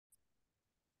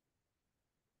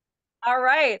All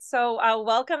right, so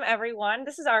welcome everyone.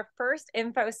 This is our first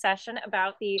info session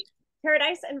about the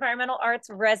Terradise Environmental Arts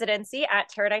Residency at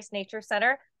Terradise Nature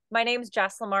Center. My name is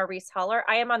Jess Lamar Reese-Holler.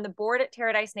 I am on the board at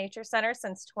Terradise Nature Center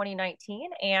since 2019,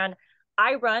 and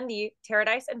I run the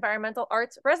Terradise Environmental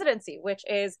Arts Residency, which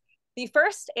is the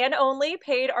first and only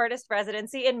paid artist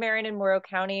residency in Marion and Morrow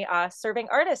County, serving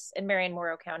artists in Marion and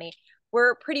Morrow County.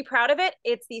 We're pretty proud of it.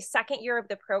 It's the second year of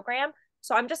the program,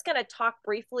 so I'm just going to talk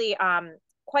briefly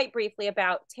quite briefly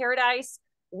about Terradise,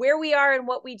 where we are and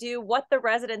what we do, what the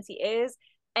residency is.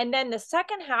 And then the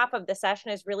second half of the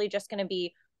session is really just going to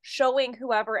be showing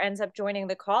whoever ends up joining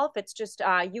the call. If it's just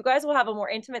you guys will have a more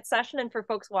intimate session. And for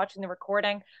folks watching the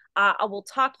recording, I will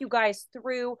talk you guys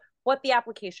through what the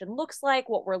application looks like,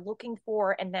 what we're looking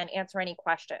for, and then answer any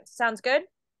questions. Sounds good?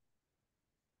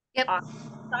 Yep. Stop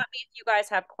me if you guys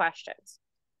have questions.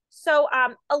 So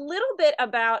a little bit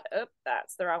about, oh,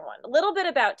 that's the wrong one. A little bit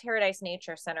about Terradise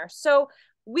Nature Center. So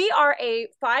we are a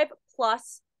 5+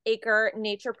 acre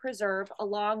nature preserve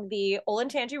along the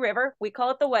Olentangy River. We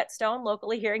call it the Whetstone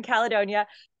locally here in Caledonia,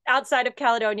 outside of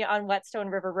Caledonia on Whetstone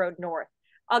River Road North.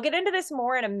 I'll get into this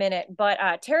more in a minute, but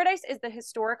Terradise is the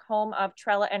historic home of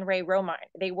Trella and Ray Romine.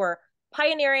 They were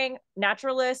pioneering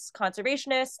naturalists,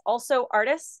 conservationists, also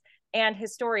artists and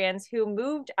historians who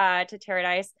moved to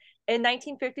Terradise in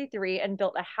 1953 and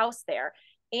built a house there.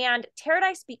 And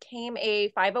Terradise became a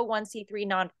 501c3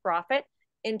 nonprofit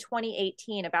in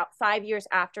 2018, about 5 years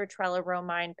after Trella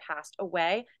Romine passed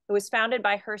away. It was founded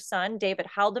by her son, David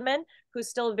Haldeman, who's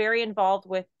still very involved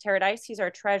with Terradise. He's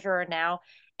our treasurer now.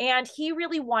 And he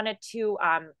really wanted to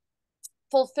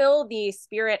fulfill the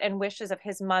spirit and wishes of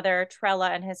his mother, Trella,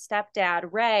 and his stepdad,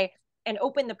 Ray, and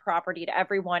open the property to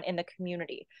everyone in the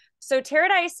community. So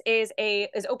Terradise is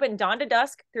open dawn to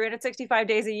dusk, 365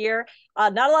 days a year.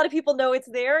 Not a lot of people know it's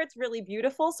there. It's really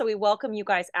beautiful. So we welcome you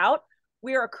guys out.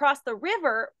 We are across the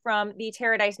river from the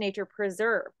Terradise Nature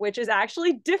Preserve, which is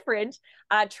actually different.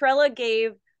 Trella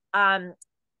gave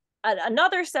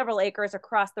another several acres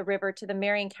across the river to the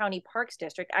Marion County Parks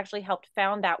District, actually helped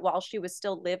found that while she was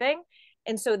still living.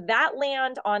 And so that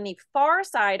land on the far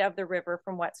side of the river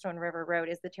from Whetstone River Road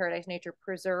is the Terradise Nature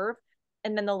Preserve.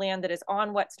 And then the land that is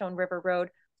on Whetstone River Road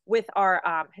with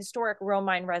our historic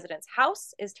Romine residence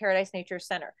house is Terradise Nature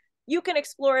Center. You can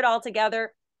explore it all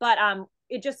together, but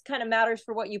it just kind of matters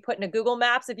for what you put in a Google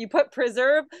Maps. If you put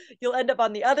preserve, you'll end up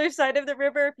on the other side of the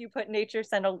river. If you put nature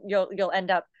center, you'll end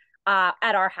up at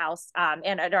our house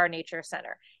and at our nature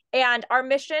center. And our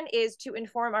mission is to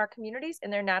inform our communities in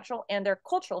their natural and their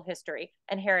cultural history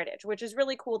and heritage, which is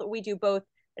really cool that we do both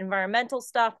environmental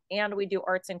stuff and we do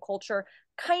arts and culture.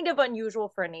 Kind of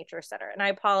unusual for a nature center. And I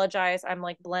apologize, I'm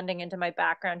like blending into my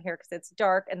background here because it's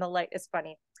dark and the light is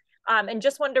funny. And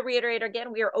just wanted to reiterate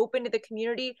again, we are open to the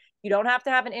community. You don't have to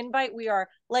have an invite. We are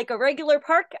like a regular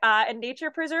park and nature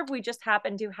preserve. We just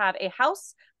happen to have a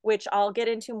house, which I'll get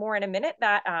into more in a minute,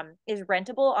 that is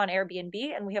rentable on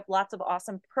Airbnb. And we have lots of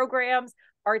awesome programs,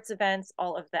 arts events,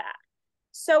 all of that.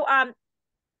 So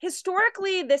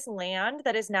historically, this land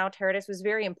that is now Terradise was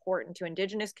very important to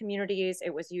indigenous communities.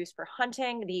 It was used for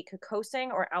hunting. The Kokosing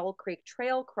or Owl Creek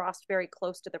Trail crossed very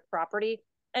close to the property.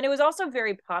 And it was also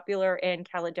very popular in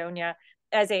Caledonia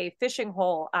as a fishing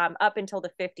hole up until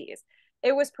the 50s.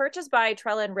 It was purchased by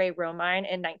Trella and Ray Romine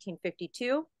in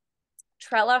 1952.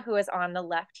 Trella, who is on the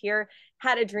left here,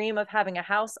 had a dream of having a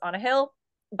house on a hill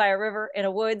by a river in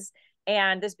a woods,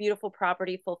 and this beautiful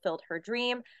property fulfilled her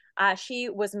dream. She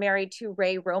was married to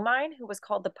Ray Romine, who was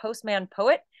called the Postman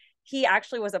Poet. He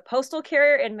actually was a postal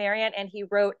carrier in Marion, and he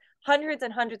wrote hundreds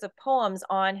and hundreds of poems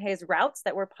on his routes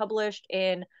that were published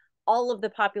in all of the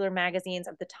popular magazines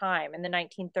of the time in the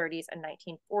 1930s and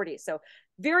 1940s. So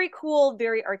very cool,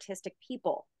 very artistic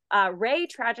people. Ray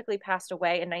tragically passed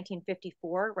away in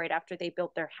 1954, right after they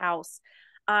built their house.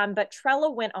 But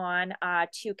Trella went on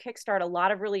to kickstart a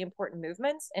lot of really important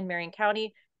movements in Marion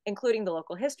County, including the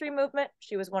local history movement.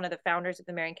 She was one of the founders of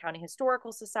the Marion County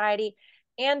Historical Society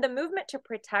and the movement to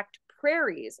protect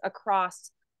prairies across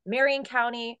Marion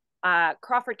County,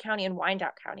 Crawford County, and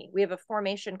Wyandotte County. We have a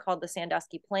formation called the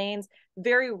Sandusky Plains,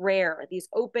 very rare, these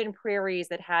open prairies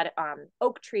that had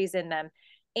oak trees in them.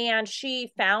 And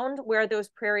she found where those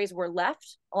prairies were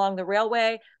left along the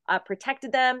railway,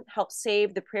 protected them, helped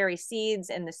save the prairie seeds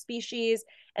and the species.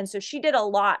 And so she did a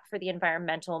lot for the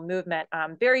environmental movement.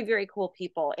 Very, very cool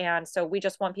people. And so we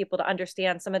just want people to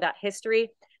understand some of that history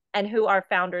and who our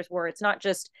founders were. It's not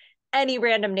just any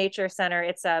random nature center.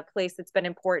 It's a place that's been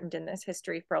important in this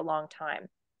history for a long time.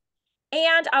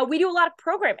 And we do a lot of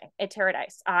programming at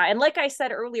Terradise. And like I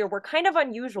said earlier, we're kind of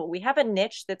unusual. We have a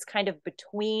niche that's kind of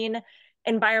between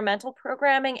environmental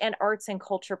programming, and arts and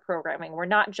culture programming. We're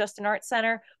not just an arts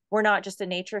center. We're not just a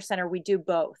nature center. We do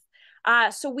both.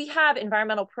 So we have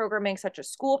environmental programming such as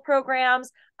school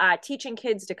programs, teaching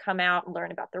kids to come out and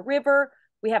learn about the river.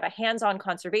 We have a hands-on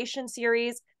conservation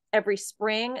series. Every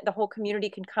spring, the whole community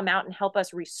can come out and help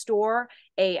us restore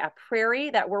a prairie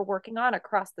that we're working on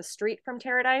across the street from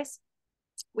Terradise.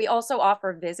 We also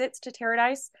offer visits to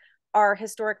Terradise. Our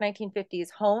historic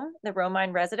 1950s home, the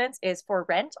Romine residence, is for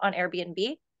rent on Airbnb.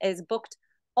 It is booked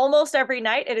almost every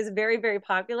night. It is very, very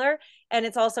popular. And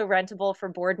it's also rentable for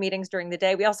board meetings during the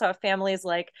day. We also have families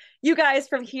like you guys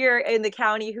from here in the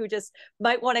county who just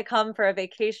might want to come for a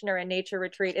vacation or a nature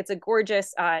retreat. It's a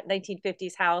gorgeous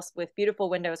 1950s house with beautiful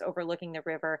windows overlooking the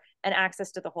river and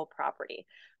access to the whole property.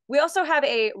 We also have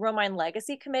a Romine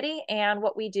Legacy Committee. And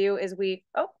what we do is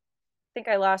I think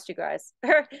I lost you guys.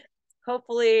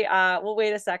 Hopefully, we'll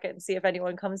wait a second and see if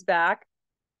anyone comes back.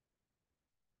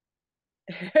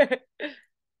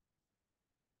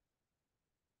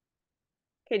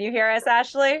 Can you hear us,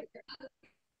 Ashley?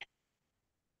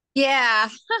 Yeah.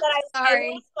 I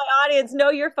Sorry. lost my audience. No,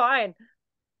 you're fine.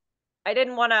 I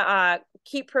didn't want to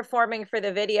keep performing for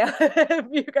the video if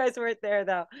you guys weren't there,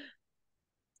 though.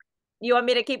 You want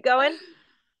me to keep going?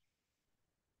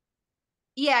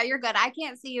 Yeah, you're good. I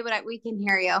can't see you, but we can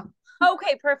hear you.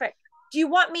 Okay, perfect. Do you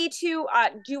want me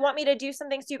to do some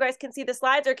things so you guys can see the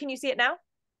slides, or can you see it now?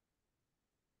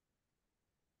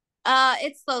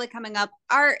 It's slowly coming up.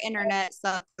 Our internet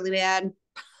sucks really bad.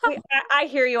 I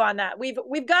hear you on that.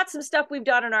 We've got some stuff we've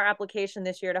done in our application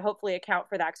this year to hopefully account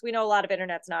for that, because we know a lot of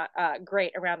internet's not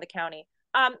great around the county.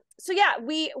 So yeah,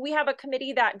 we have a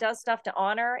committee that does stuff to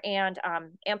honor and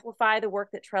amplify the work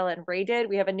that Trella and Ray did.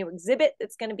 We have a new exhibit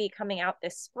that's going to be coming out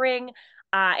this spring.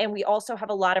 And we also have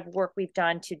a lot of work we've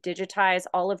done to digitize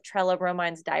all of Trella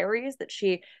Romine's diaries that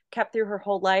she kept through her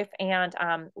whole life, and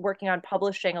working on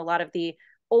publishing a lot of the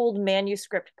old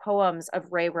manuscript poems of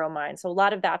Ray Romine. So a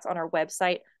lot of that's on our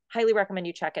website. Highly recommend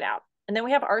you check it out. And then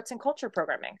we have arts and culture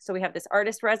programming. So we have this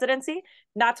artist residency.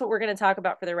 That's what we're going to talk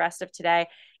about for the rest of today.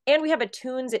 And we have a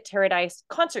Tunes at Terradise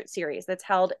concert series that's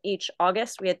held each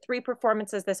August. We had 3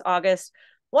 performances this August.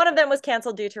 One of them was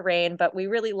canceled due to rain, but we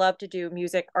really love to do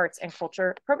music, arts, and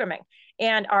culture programming.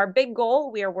 And our big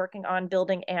goal, we are working on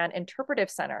building an interpretive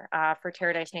center for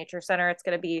Terradise Nature Center. It's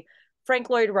going to be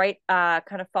Frank Lloyd Wright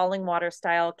kind of falling water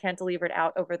style, cantilevered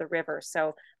out over the river.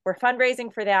 So we're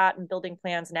fundraising for that and building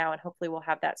plans now, and hopefully we'll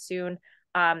have that soon.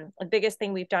 The biggest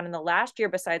thing we've done in the last year,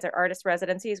 besides our artist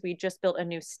residencies, we just built a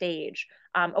new stage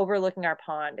overlooking our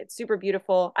pond. It's super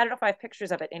beautiful. I don't know if I have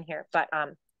pictures of it in here, but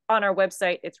on our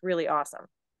website, it's really awesome.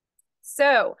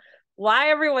 So why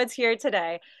everyone's here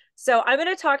today. So I'm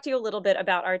going to talk to you a little bit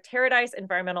about our Terradise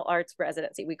Environmental Arts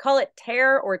Residency. We call it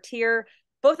TEAR or TIER.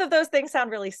 Both of those things sound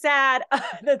really sad.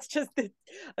 That's just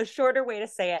a shorter way to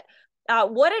say it.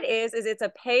 What it is it's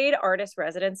a paid artist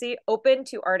residency open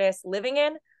to artists living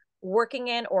in, working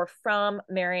in, or from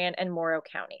Marion and Morrow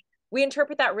County. We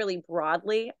interpret that really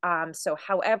broadly. So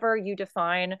however you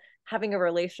define having a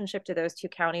relationship to those 2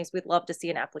 counties, we'd love to see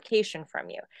an application from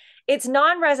you. It's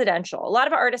non-residential. A lot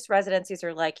of artist residencies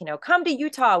are like, come to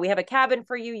Utah. We have a cabin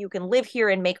for you. You can live here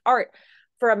and make art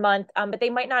for a month, but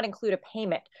they might not include a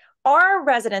payment. Our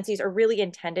residencies are really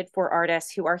intended for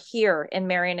artists who are here in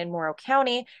Marion and Morrow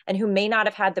County and who may not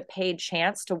have had the paid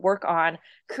chance to work on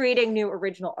creating new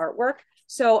original artwork.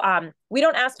 So we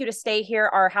don't ask you to stay here.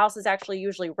 Our house is actually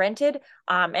usually rented,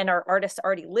 and our artists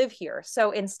already live here.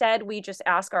 So instead, we just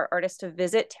ask our artists to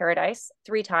visit Terradise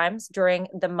 3 times during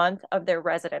the month of their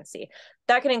residency.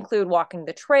 That can include walking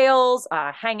the trails,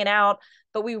 hanging out,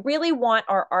 but we really want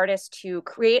our artists to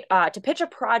pitch a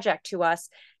project to us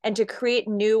and to create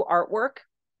new artwork.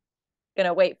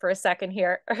 Gonna wait for a second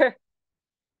here.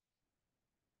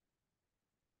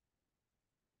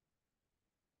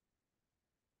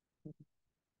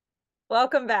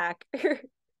 Welcome back.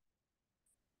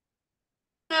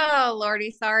 Oh,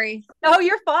 Lordy, sorry. No,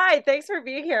 you're fine. Thanks for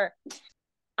being here.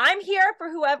 I'm here for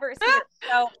whoever is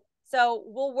here. So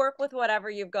we'll work with whatever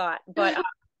you've got. But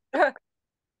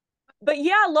but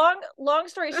yeah, long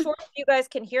story short, if you guys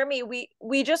can hear me,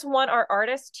 we just want our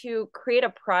artists to create a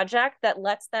project that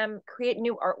lets them create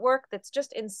new artwork that's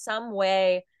just in some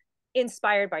way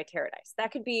inspired by Terradise.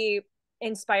 That could be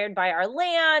inspired by our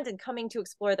land and coming to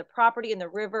explore the property and the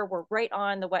river. We're right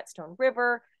on the Whetstone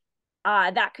River.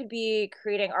 That could be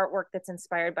creating artwork that's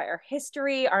inspired by our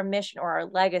history, our mission, or our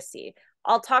legacy.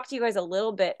 I'll talk to you guys a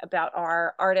little bit about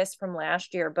our artists from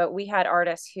last year, but we had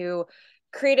artists who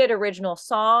created original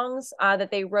songs that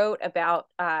they wrote about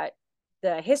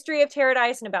the history of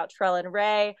Terradise and about Trell and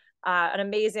Ray. An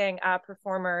amazing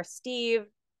performer, Steve.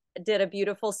 did a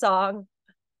beautiful song.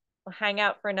 We'll hang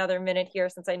out for another minute here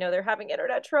since I know they're having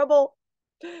internet trouble,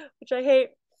 which I hate.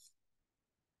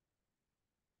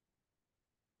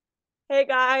 Hey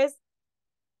guys,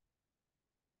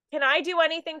 can I do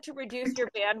anything to reduce your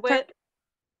bandwidth?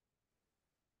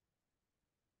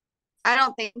 I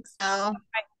don't think so.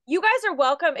 You guys are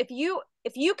welcome. If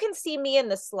you can see me in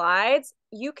the slides,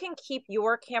 you can keep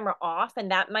your camera off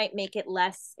and that might make it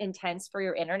less intense for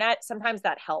your internet. Sometimes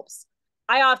that helps.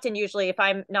 I often usually if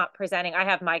I'm not presenting, I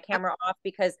have my camera off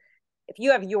because if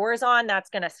you have yours on, that's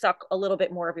going to suck a little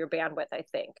bit more of your bandwidth, I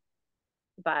think.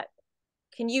 But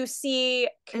can you see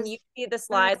the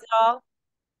slides at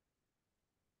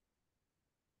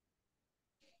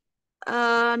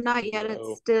all? Not yet.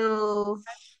 It's still.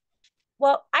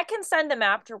 Well, I can send them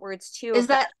afterwards too Is if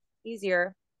that's that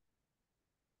easier.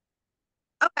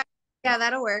 okay? Yeah,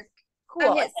 that'll work. I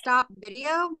Cool. hit stop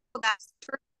video. That's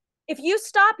If you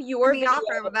stop your turn me video, off,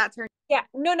 or will that turn? yeah,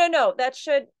 no. That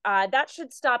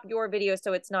should stop your video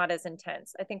so it's not as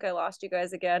intense. I think I lost you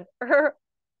guys again.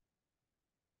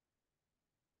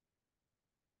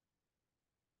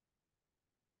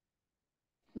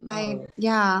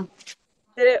 Yeah.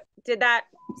 Did that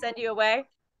send you away?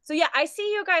 So yeah, I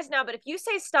see you guys now, but if you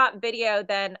say stop video,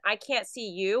 then I can't see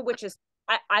you, which is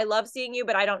I love seeing you,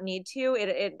 but I don't need to.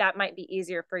 It that might be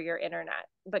easier for your internet.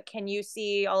 But can you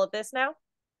see all of this now?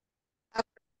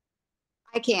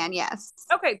 I can, yes.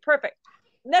 Okay, perfect.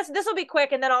 This will be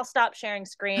quick, and then I'll stop sharing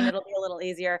screen. It'll be a little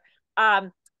easier.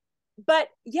 Um, but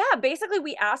yeah, basically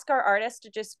we ask our artists to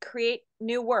just create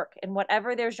new work in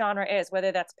whatever their genre is,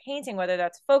 whether that's painting, whether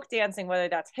that's folk dancing, whether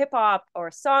that's hip hop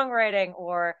or songwriting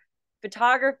or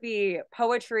photography,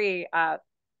 poetry,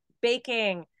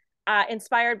 baking,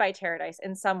 inspired by Terradise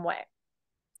in some way.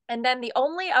 And then the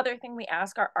only other thing we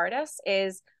ask our artists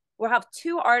is we'll have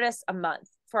 2 artists a month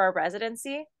for our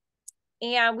residency.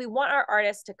 And we want our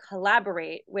artists to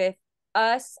collaborate with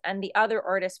us and the other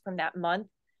artists from that month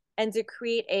and to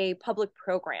create a public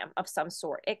program of some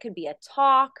sort. It could be a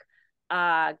talk,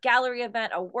 a gallery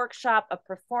event, a workshop, a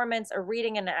performance, a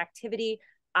reading, and an activity.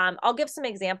 I'll give some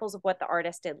examples of what the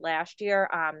artists did last year.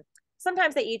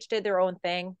 Sometimes they each did their own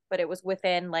thing, but it was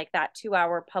within like that 2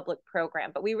 hour public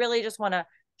program. But we really just want to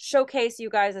showcase you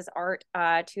guys' art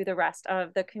to the rest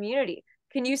of the community.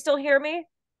 Can you still hear me?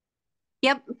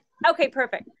 Yep. Okay,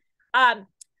 perfect. And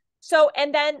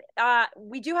then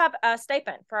we do have a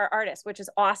stipend for our artists, which is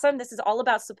awesome. This is all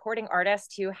about supporting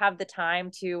artists to have the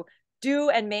time to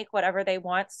do and make whatever they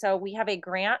want. So we have a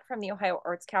grant from the Ohio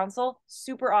Arts Council.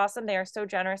 Super awesome. They are so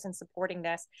generous in supporting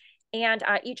this. And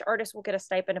each artist will get a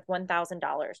stipend of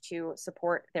 $1,000 to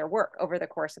support their work over the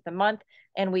course of the month.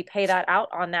 And we pay that out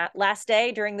on that last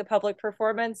day during the public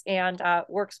performance and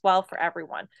works well for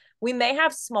everyone. We may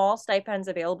have small stipends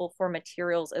available for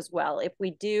materials as well. If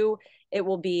we do, it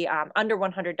will be under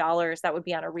 $100. That would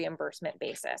be on a reimbursement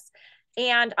basis.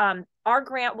 And our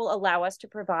grant will allow us to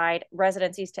provide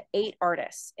residencies to 8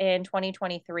 artists in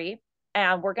 2023.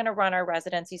 And we're going to run our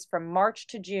residencies from March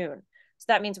to June. So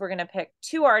that means we're going to pick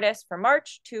 2 artists for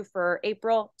March, 2 for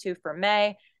April, 2 for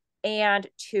May, and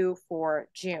 2 for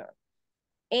June.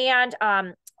 And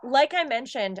like I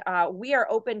mentioned, we are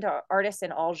open to artists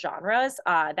in all genres.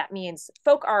 That means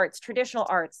folk arts, traditional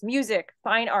arts, music,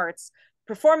 fine arts,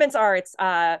 performance arts,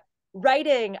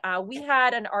 writing. We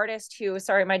had an artist who,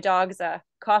 sorry, my dog's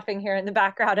coughing here in the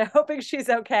background. I'm hoping she's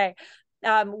okay.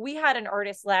 We had an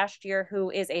artist last year who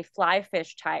is a fly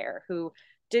fish tyer who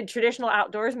did traditional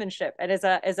outdoorsmanship and is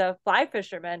a fly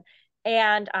fisherman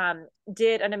and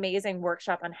did an amazing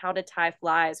workshop on how to tie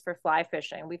flies for fly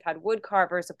fishing. We've had wood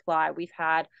carvers apply. We've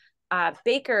had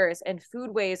bakers and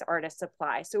foodways artists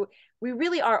apply. So we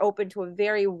really are open to a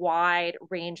very wide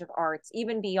range of arts,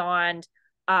 even beyond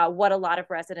what a lot of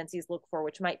residencies look for,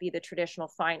 which might be the traditional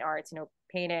fine arts,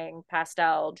 painting,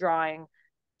 pastel, drawing,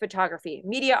 photography,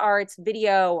 media arts,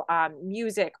 video,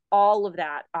 music, all of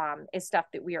that is stuff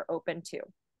that we are open to.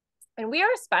 And we are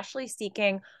especially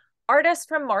seeking artists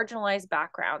from marginalized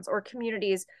backgrounds or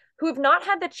communities who have not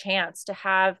had the chance to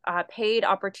have paid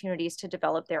opportunities to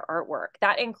develop their artwork.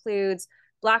 That includes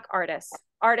Black artists,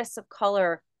 artists of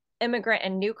color, immigrant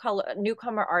and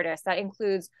newcomer artists. That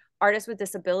includes artists with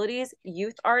disabilities,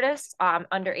 youth artists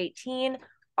under 18,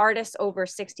 artists over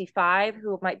 65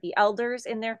 who might be elders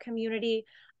in their community.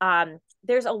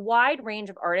 There's a wide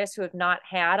range of artists who have not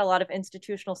had a lot of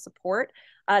institutional support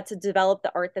to develop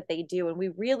the art that they do. And we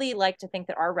really like to think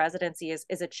that our residency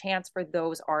is a chance for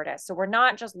those artists. So we're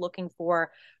not just looking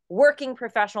for working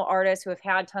professional artists who have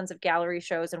had tons of gallery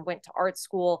shows and went to art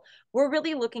school. We're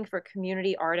really looking for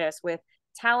community artists with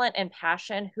talent and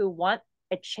passion who want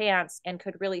a chance and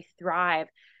could really thrive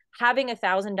having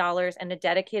 $1,000 and a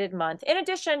dedicated month, in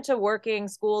addition to working,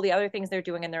 school, the other things they're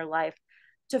doing in their life,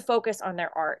 to focus on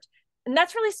their art. And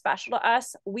that's really special to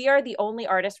us. We are the only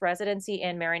artist residency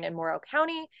in Marion and Morrow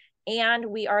County, and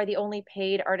we are the only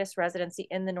paid artist residency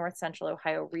in the North Central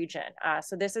Ohio region.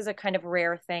 So this is a kind of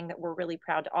rare thing that we're really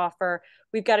proud to offer.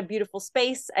 We've got a beautiful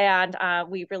space, and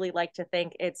we really like to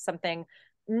think it's something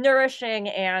nourishing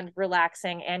and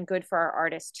relaxing and good for our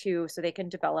artists too, so they can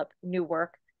develop new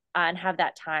work and have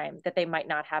that time that they might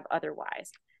not have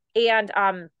otherwise. And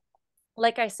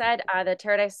like I said, the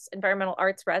Terradise Environmental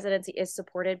Arts Residency is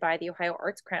supported by the Ohio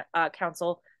Arts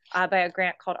Council by a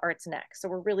grant called Arts Next. So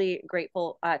we're really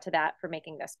grateful to that for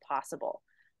making this possible.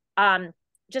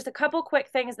 Just a couple quick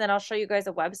things, then I'll show you guys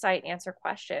a website and answer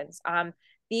questions.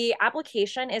 The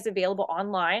application is available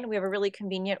online. We have a really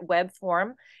convenient web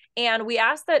form, and we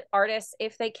ask that artists,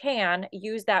 if they can,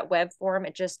 use that web form.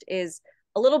 It just is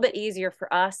a little bit easier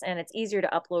for us, and it's easier to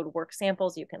upload work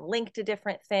samples. You can link to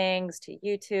different things, to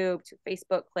YouTube, to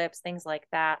Facebook clips, things like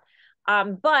that.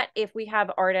 But if we have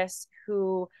artists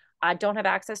who don't have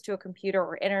access to a computer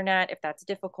or internet, if that's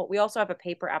difficult, we also have a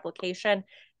paper application.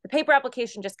 The paper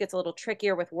application just gets a little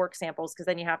trickier with work samples, because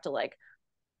then you have to like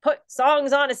put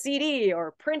songs on a CD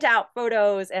or print out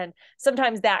photos, and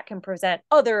sometimes that can present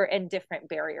other and different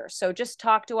barriers. So just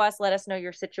talk to us, let us know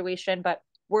your situation, but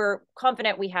we're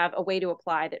confident we have a way to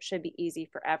apply that should be easy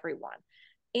for everyone.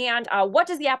 And what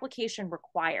does the application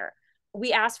require?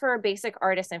 We ask for basic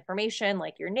artist information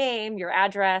like your name, your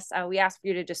address. We ask for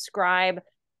you to describe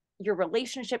your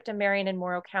relationship to Marion and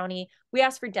Morrow County. We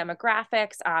ask for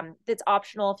demographics. That's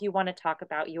optional if you want to talk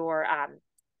about your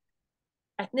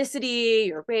ethnicity,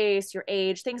 your race, your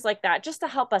age, things like that, just to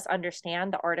help us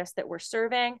understand the artist that we're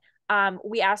serving.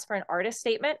 We ask for an artist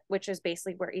statement, which is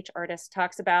basically where each artist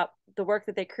talks about the work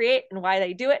that they create and why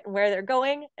they do it and where they're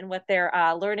going and what their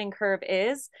learning curve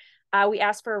is. We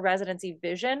ask for a residency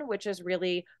vision, which is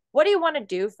really, what do you want to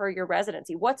do for your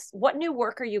residency? What new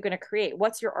work are you going to create?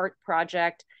 What's your art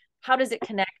project? How does it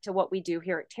connect to what we do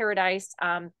here at Terradise?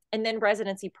 And then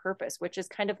residency purpose, which is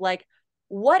kind of like,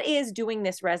 what is doing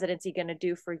this residency going to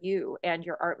do for you and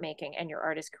your art making and your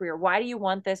artist career? Why do you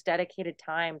want this dedicated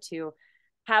time to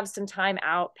have some time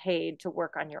out paid to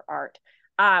work on your art?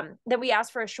 Then we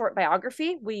ask for a short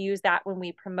biography. We use that when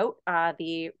we promote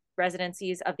the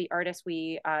residencies of the artists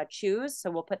we choose. So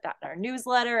we'll put that in our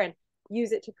newsletter and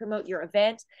use it to promote your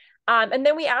event. And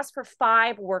then we ask for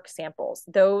 5 work samples.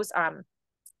 Those,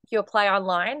 if you apply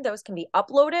online, those can be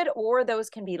uploaded or those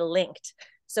can be linked.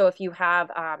 So if you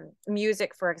have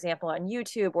music, for example, on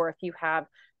YouTube, or if you have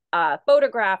a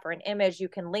photograph or an image, you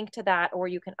can link to that or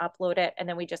you can upload it. And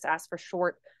then we just ask for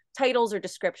short titles or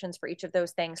descriptions for each of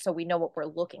those things so we know what we're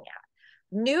looking at.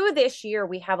 New this year,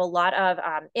 we have a lot of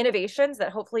innovations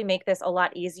that hopefully make this a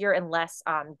lot easier and less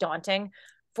daunting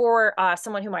for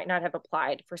someone who might not have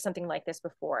applied for something like this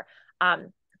before.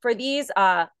 For these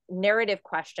narrative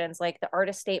questions, like the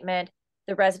artist statement,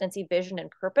 the residency vision and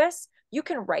purpose, you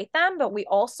can write them, but we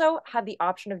also have the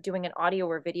option of doing an audio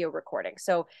or video recording.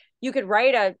 So you could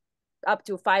write up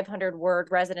to a 500-word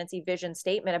residency vision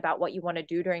statement about what you want to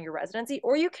do during your residency,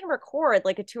 or you can record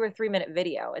like a 2 or 3 minute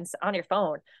video on your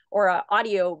phone or an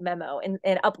audio memo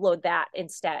and upload that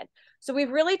instead. So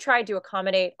we've really tried to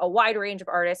accommodate a wide range of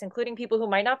artists, including people who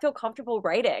might not feel comfortable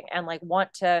writing and like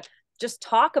want to just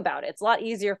talk about it. It's a lot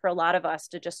easier for a lot of us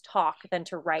to just talk than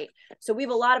to write. So we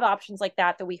have a lot of options like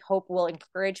that that we hope will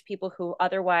encourage people who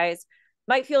otherwise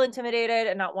might feel intimidated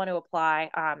and not want to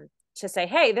apply to say,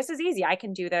 hey, this is easy. I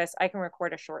can do this. I can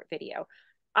record a short video.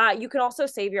 You can also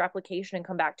save your application and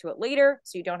come back to it later,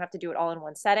 so you don't have to do it all in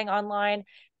one setting online.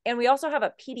 And we also have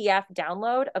a PDF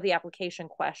download of the application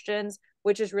questions,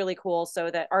 which is really cool,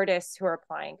 so that artists who are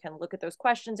applying can look at those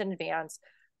questions in advance,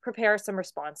 prepare some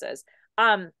responses.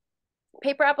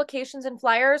 Paper applications and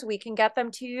flyers, we can get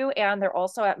them to you, and they're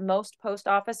also at most post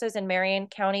offices in Marion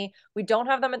County. We don't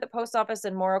have them at the post office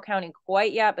in Morrow County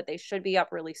quite yet, but they should be up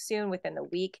really soon, within the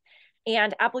week.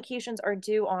 And applications are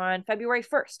due on February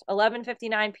 1st,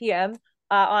 11:59 p.m.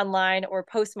 Online, or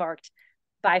postmarked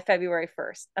by February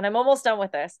 1st. And I'm almost done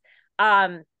with this.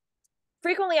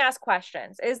 Frequently asked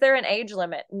questions. Is there an age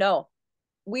limit? No.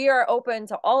 We are open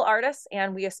to all artists,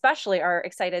 and we especially are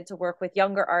excited to work with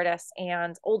younger artists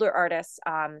and older artists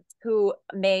who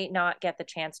may not get the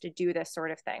chance to do this sort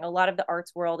of thing. A lot of the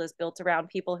arts world is built around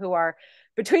people who are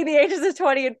between the ages of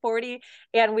 20 and 40,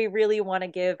 and we really want to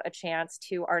give a chance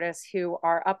to artists who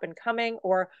are up and coming,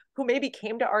 or who maybe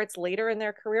came to arts later in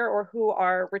their career, or who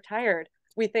are retired.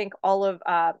 We think all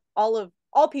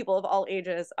people of all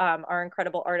ages are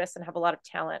incredible artists and have a lot of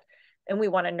talent, and we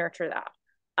want to nurture that.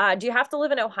 Do you have to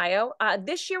live in Ohio?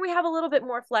 This year we have a little bit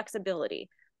more flexibility.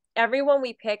 Everyone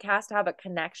we pick has to have a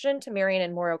connection to Marion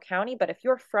and Morrow County, but if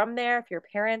you're from there, if your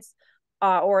parents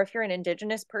or if you're an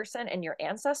Indigenous person and your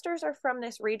ancestors are from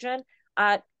this region,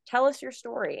 tell us your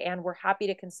story and we're happy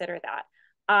to consider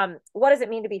that. What does it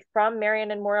mean to be from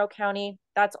Marion and Morrow County?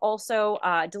 That's also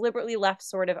deliberately left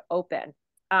sort of open.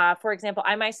 For example,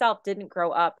 I myself didn't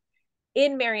grow up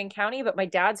in Marion County, but my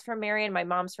dad's from Marion, my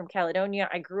mom's from Caledonia.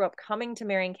 I grew up coming to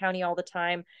Marion County all the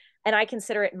time, and I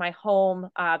consider it my home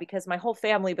because my whole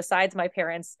family, besides my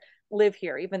parents, live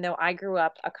here, even though I grew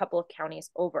up a couple of counties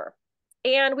over.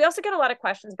 And we also get a lot of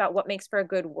questions about what makes for a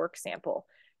good work sample.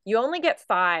 You only get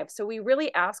 5, so we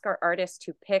really ask our artists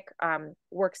to pick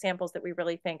work samples that we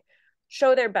really think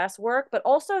show their best work, but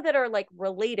also that are like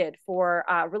related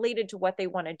to what they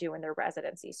want to do in their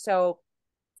residency. So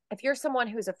if you're someone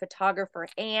who's a photographer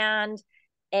and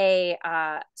a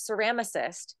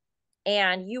ceramicist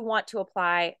and you want to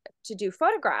apply to do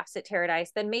photographs at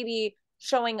Terradise, then maybe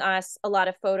showing us a lot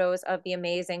of photos of the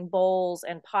amazing bowls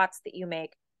and pots that you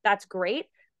make, that's great,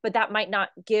 but that might not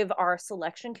give our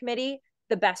selection committee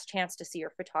the best chance to see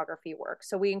your photography work.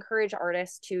 So we encourage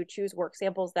artists to choose work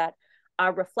samples that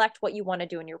reflect what you want to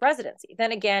do in your residency.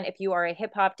 Then again, if you are a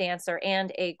hip hop dancer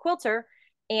and a quilter,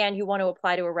 and you want to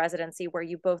apply to a residency where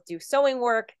you both do sewing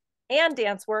work and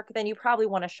dance work, then you probably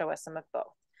want to show us some of both.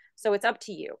 So it's up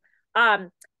to you.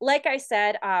 Like I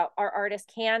said, our artists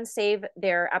can save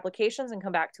their applications and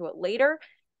come back to it later.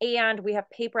 And we have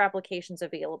paper applications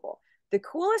available. The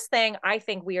coolest thing I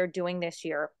think we are doing this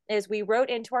year is we wrote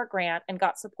into our grant and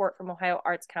got support from Ohio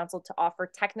Arts Council to offer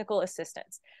technical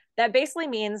assistance. That basically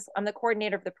means I'm the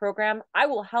coordinator of the program. I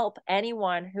will help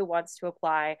anyone who wants to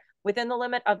apply within the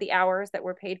limit of the hours that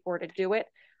we're paid for to do it.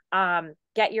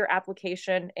 Get your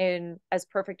application in as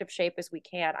perfect of shape as we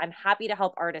can. I'm happy to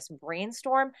help artists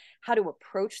brainstorm how to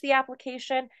approach the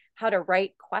application, how to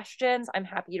write questions. I'm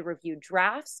happy to review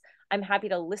drafts. I'm happy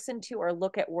to listen to or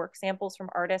look at work samples from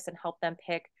artists and help them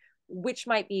pick which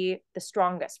might be the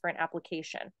strongest for an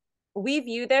application. We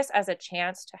view this as a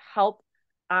chance to help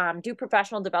do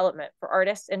professional development for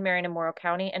artists in Marion and Morrow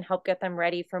County and help get them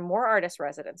ready for more artist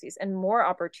residencies and more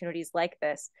opportunities like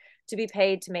this to be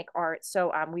paid to make art.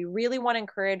 So we really want to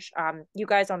encourage you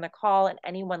guys on the call and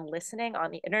anyone listening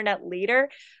on the internet later,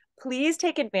 please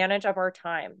take advantage of our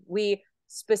time. We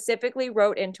specifically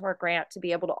wrote into our grant to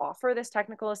be able to offer this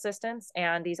technical assistance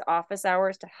and these office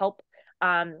hours to help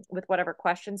with whatever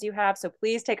questions you have. So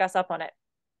please take us up on it.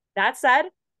 That said,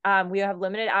 we have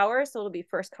limited hours, so it'll be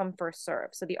first come, first serve.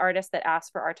 So the artists that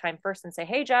ask for our time first and say,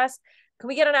 hey, Jess, can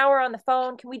we get an hour on the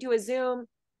phone? Can we do a Zoom?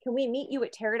 Can we meet you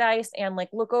at Terradise and like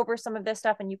look over some of this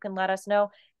stuff and you can let us know?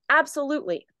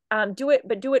 Absolutely. Do it,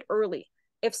 but do it early.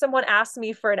 If someone asks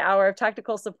me for an hour of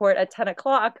technical support at 10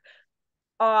 o'clock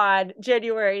on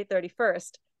January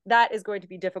 31st, that is going to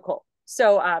be difficult.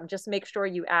 So just make sure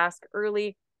you ask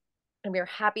early. And we're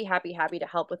happy to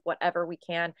help with whatever we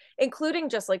can, including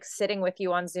just like sitting with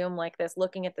you on Zoom like this,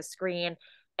 looking at the screen.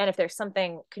 And if there's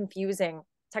something confusing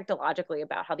technologically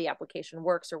about how the application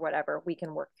works or whatever, we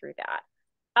can work through that.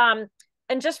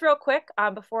 And just real quick,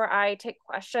 before I take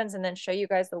questions and then show you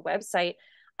guys the website,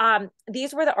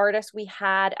 these were the artists we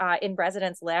had in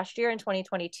residence last year in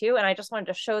 2022. And I just wanted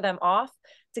to show them off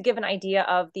to give an idea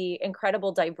of the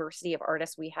incredible diversity of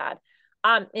artists we had.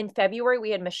 In February,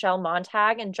 we had Michelle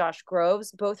Montag and Josh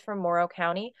Groves, both from Morrow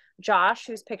County. Josh,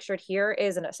 who's pictured here,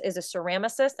 is a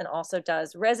ceramicist and also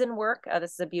does resin work.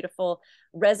 This is a beautiful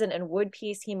resin and wood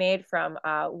piece he made from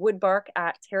wood bark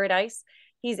at Terradise.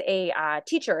 He's a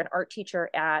teacher, an art teacher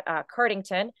at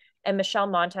Cardington, and Michelle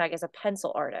Montag is a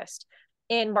pencil artist.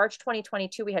 In March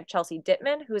 2022, we had Chelsea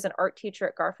Dittman, who is an art teacher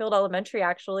at Garfield Elementary,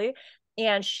 actually,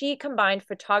 and she combined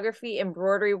photography,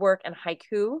 embroidery work, and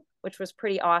haiku, which was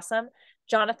pretty awesome.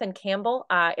 Jonathan Campbell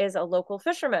is a local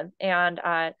fisherman, and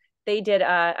they did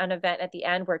an event at the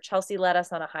end where Chelsea led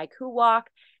us on a haiku walk,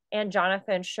 and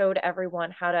Jonathan showed everyone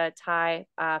how to tie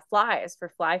flies for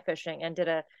fly fishing and did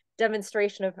a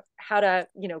demonstration of how to,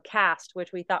 cast,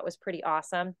 which we thought was pretty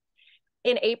awesome.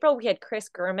 In April, we had Chris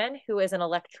Gurman, who is an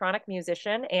electronic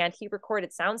musician, and he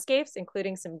recorded soundscapes,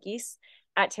 including some geese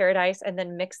at Terradise, and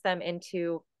then mixed them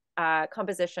into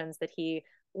compositions that he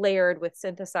layered with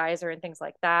synthesizer and things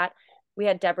like that. We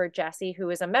had Deborah Jesse, who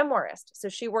is a memoirist. So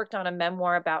she worked on a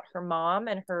memoir about her mom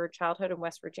and her childhood in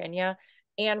West Virginia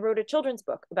and wrote a children's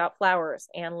book about flowers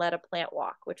and led a plant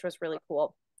walk, which was really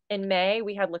cool. In May,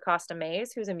 we had LaCosta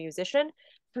Mays, who's a musician,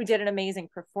 who did an amazing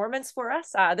performance for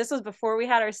us. This was before we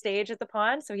had our stage at the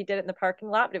pond, so he did it in the parking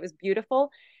lot, but it was beautiful.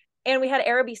 And we had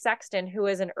Araby Sexton, who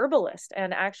is an herbalist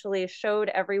and actually showed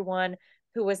everyone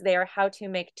who was there, how to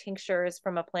make tinctures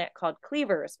from a plant called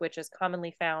cleavers, which is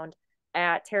commonly found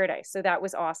at Terradise. So that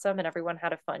was awesome, and everyone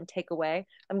had a fun takeaway.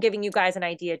 I'm giving you guys an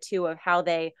idea too of how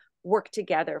they work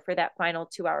together for that final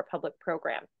 2-hour public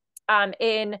program.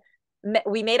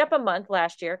 We made up a month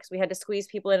last year because we had to squeeze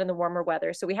people in the warmer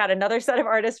weather. So we had another set of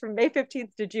artists from May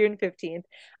 15th to June 15th.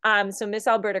 So Miss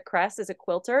Alberta Kress is a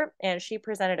quilter, and she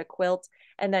presented a quilt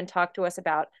and then talked to us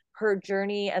about her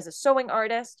journey as a sewing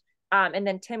artist. And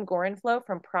then Tim Gorenflow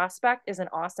from Prospect is an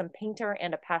awesome painter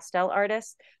and a pastel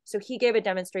artist. So he gave a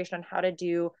demonstration on how to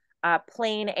do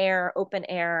plein air, open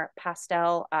air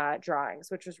pastel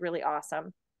drawings, which was really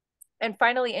awesome. And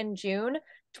finally, in June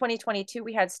 2022,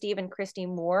 we had Steve and Christy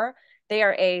Moore. They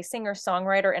are a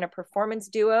singer-songwriter and a performance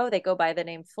duo. They go by the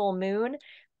name Full Moon.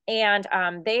 And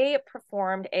they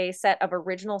performed a set of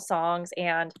original songs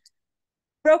and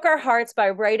broke our hearts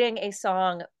by writing a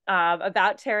song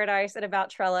about Terradise and about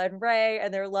Trella and Ray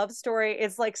and their love story.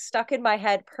 It's like stuck in my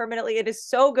head permanently. It is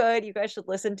so good. You guys should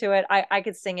listen to it. I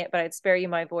could sing it, but I'd spare you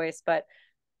my voice. But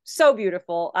so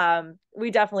beautiful.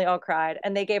 We definitely all cried.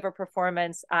 And they gave a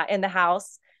performance in the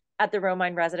house at the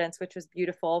Romine residence, which was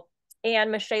beautiful.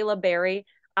 And Michaela Berry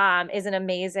is an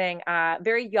amazing,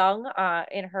 very young,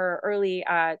 in her early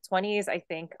 20s, I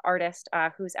think, artist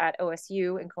who's at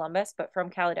OSU in Columbus, but from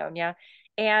Caledonia.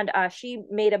 And she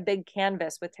made a big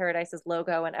canvas with Terradise's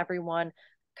logo, and everyone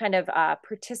kind of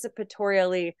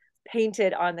participatorily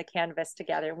painted on the canvas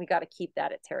together, and we got to keep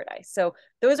that at Terradise. So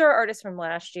those are artists from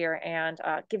last year, and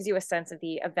gives you a sense of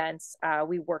the events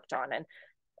we worked on. And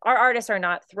our artists are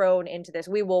not thrown into this.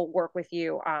 We will work with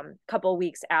you a couple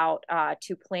weeks out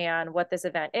to plan what this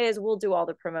event is. We'll do all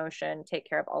the promotion, take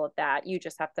care of all of that. You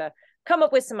just have to come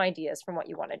up with some ideas from what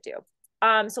you want to do.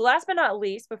 So last but not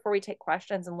least, before we take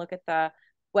questions and look at the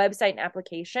website and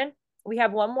application, we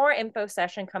have one more info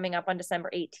session coming up on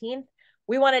December 18th.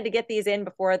 We wanted to get these in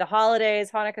before the holidays.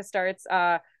 Hanukkah starts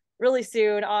really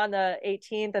soon on the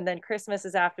 18th, and then Christmas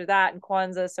is after that, and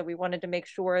Kwanzaa. So we wanted to make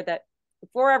sure that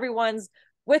before everyone's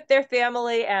with their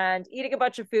family and eating a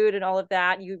bunch of food and all of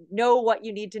that, you know what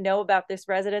you need to know about this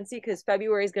residency, because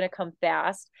February is going to come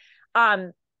fast.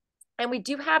 And we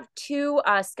do have 2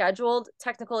 scheduled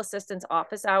technical assistance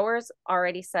office hours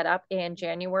already set up in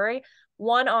January.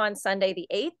 One on Sunday the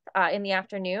 8th in the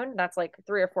afternoon. That's like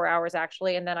 3 or 4 hours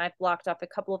actually. And then I've blocked off a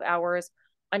couple of hours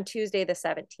on Tuesday the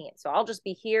 17th. So I'll just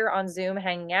be here on Zoom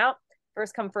hanging out.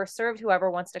 First come, first served.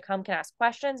 Whoever wants to come can ask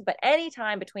questions. But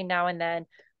anytime between now and then,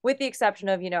 with the exception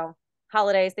of,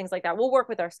 holidays, things like that, we'll work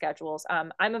with our schedules.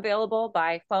 I'm available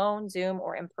by phone, Zoom,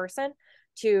 or in person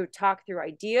to talk through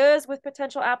ideas with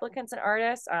potential applicants and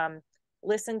artists,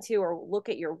 listen to or look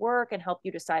at your work and help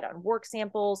you decide on work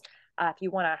samples. If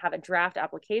you want to have a draft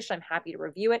application, I'm happy to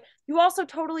review it. You also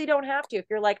totally don't have to. If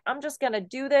you're like, I'm just going to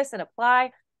do this and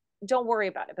apply, don't worry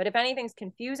about it. But if anything's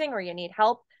confusing or you need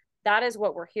help, that is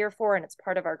what we're here for, and it's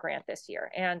part of our grant this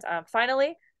year. And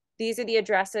finally, these are the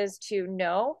addresses to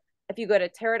know. If you go to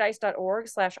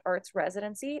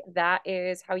terradise.org/artsresidency, that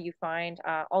is how you find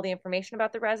all the information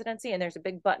about the residency. And there's a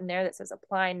big button there that says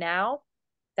apply now.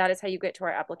 That is how you get to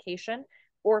our application.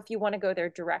 Or if you want to go there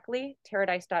directly,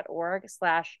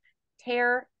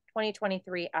 terradise.org/TER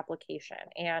 2023 application.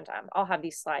 And I'll have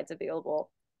these slides available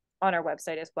on our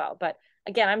website as well. But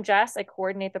again, I'm Jess. I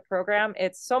coordinate the program.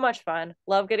 It's so much fun.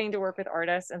 Love getting to work with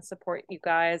artists and support you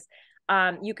guys.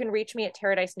 You can reach me at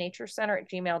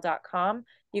terradisenaturecenter@gmail.com.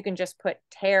 You can just put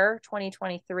TER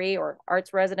 2023 or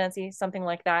Arts Residency, something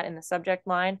like that in the subject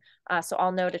line. So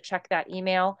I'll know to check that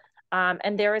email.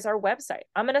 And there is our website.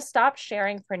 I'm going to stop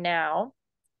sharing for now,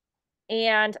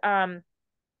 and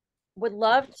would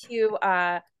love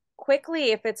to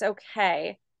quickly, if it's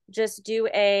okay, just do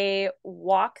a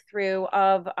walkthrough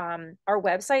of our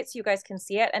website so you guys can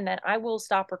see it, and then I will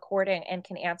stop recording and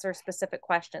can answer specific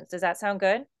questions. Does that sound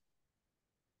good?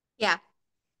 Yeah.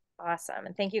 Awesome.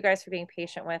 And thank you guys for being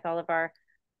patient with all of our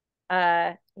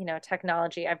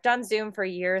technology. I've done Zoom for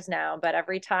years now, but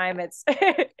every time it's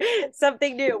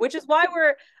something new, which is why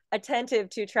we're attentive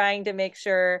to trying to make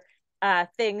sure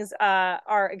things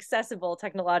are accessible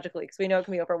technologically, because we know it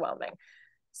can be overwhelming.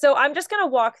 So I'm just going to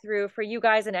walk through for you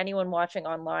guys and anyone watching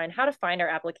online how to find our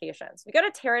applications. We go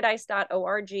to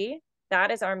terradise.org.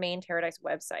 That is our main Terradise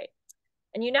website.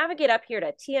 And you navigate up here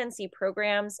to TNC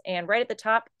programs, and right at the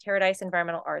top, Terradise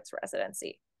Environmental Arts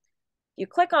Residency. You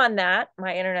click on that,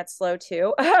 my internet's slow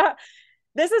too.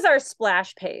 This is our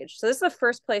splash page. So this is the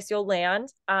first place you'll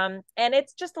land. And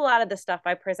it's just a lot of the stuff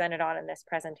I presented on in this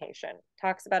presentation.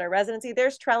 Talks about our residency.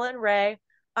 There's Trella and Ray.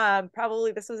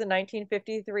 Probably this was in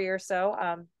 1953 or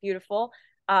so. Beautiful.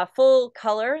 Full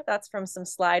color. That's from some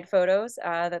slide photos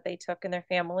that they took in their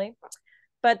family.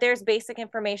 But there's basic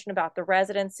information about the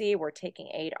residency. We're taking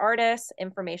 8 artists,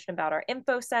 information about our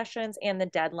info sessions and the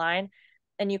deadline.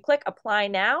 And you click apply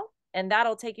now, and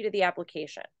that'll take you to the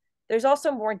application. There's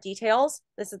also more details.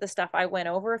 This is the stuff I went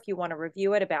over if you want to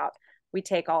review it about. We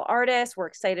take all artists. We're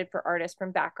excited for artists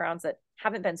from backgrounds that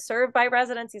haven't been served by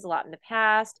residencies a lot in the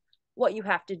past, what you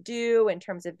have to do in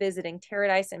terms of visiting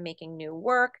Terradise and making new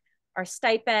work, our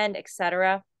stipend,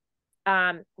 etc.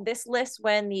 This lists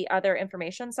when the other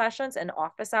information sessions and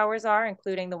office hours are,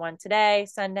 including the one today,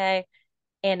 Sunday,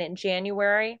 and in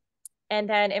January. And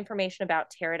then information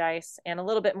about Terradise and a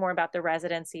little bit more about the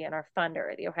residency and our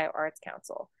funder, the Ohio Arts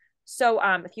Council. So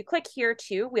if you click here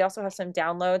too, we also have some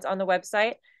downloads on the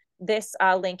website. This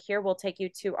link here will take you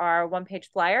to our one-page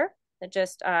flyer that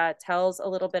just tells a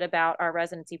little bit about our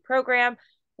residency program.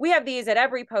 We have these at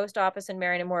every post office in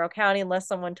Marion and Morrow County unless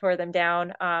someone tore them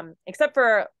down, except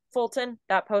for Fulton.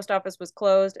 That post office was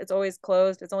closed. It's always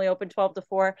closed. It's only open 12 to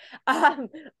 4,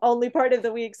 only part of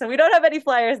the week. So we don't have any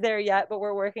flyers there yet, but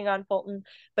we're working on Fulton.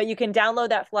 But you can download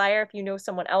that flyer. If you know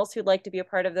someone else who'd like to be a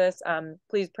part of this,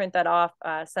 please print that off,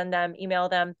 send them, email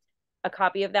them a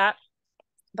copy of that.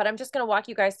 But I'm just going to walk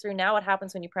you guys through now what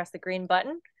happens when you press the green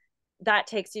button. That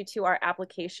takes you to our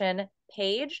application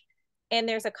page. And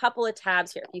there's a couple of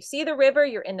tabs here. If you see the river,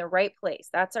 you're in the right place.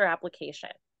 That's our application.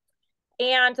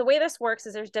 And the way this works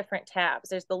is there's different tabs.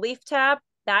 There's the Leaf tab.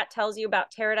 That tells you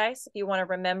about Terradise if you want to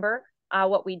remember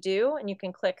what we do. And you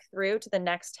can click through to the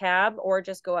next tab or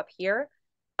just go up here.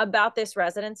 About this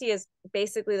residency is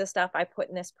basically the stuff I put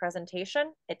in this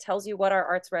presentation. It tells you what our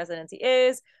arts residency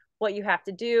is, what you have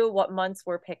to do, what months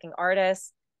we're picking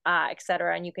artists,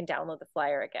 etc. And you can download the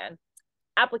flyer again.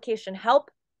 Application help,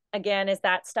 again, is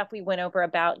that stuff we went over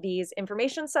about these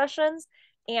information sessions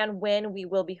and when we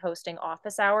will be hosting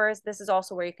office hours. This is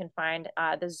also where you can find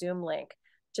the Zoom link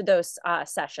to those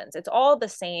sessions. It's all the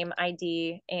same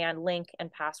ID and link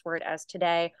and password as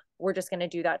today. We're just going to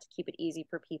do that to keep it easy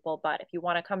for people. But if you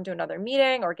want to come to another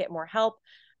meeting or get more help,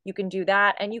 you can do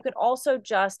that. And you can also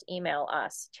just email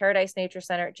us,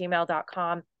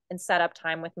 terradicenaturecenter@gmail.com, and set up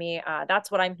time with me.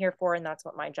 That's what I'm here for, and that's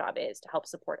what my job is, to help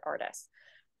support artists.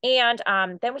 And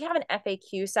then we have an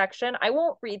FAQ section. I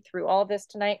won't read through all of this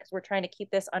tonight because we're trying to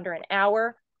keep this under an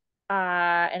hour,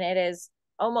 and it is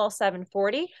almost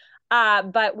 7:40.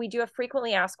 But we do have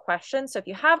frequently asked questions. So if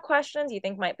you have questions you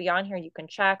think might be on here, you can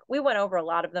check. We went over a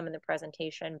lot of them in the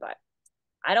presentation, but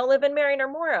I don't live in Marion or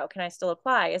Morrow. Can I still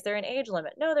apply? Is there an age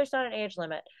limit? No, there's not an age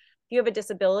limit. If you have a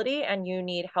disability and you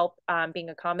need help being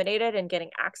accommodated and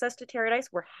getting access to Terradise,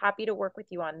 we're happy to work with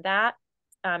you on that.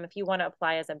 If you want to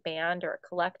apply as a band or a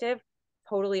collective,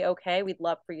 totally okay. We'd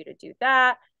love for you to do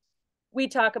that. We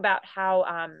talk about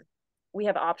how we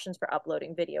have options for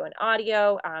uploading video and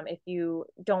audio. If you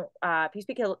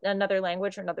speak another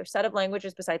language or another set of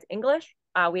languages besides English,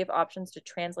 we have options to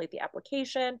translate the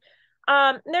application.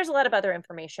 There's a lot of other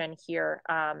information here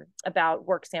about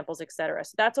work samples, etc.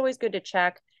 So that's always good to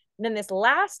check. And then this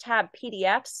last tab,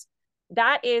 PDFs,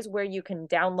 that is where you can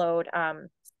download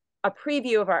a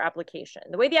preview of our application.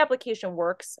 The way the application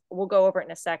works, we'll go over it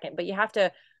in a second, but you have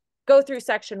to go through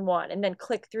section 1 and then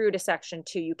click through to section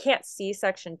 2. You can't see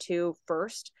section 2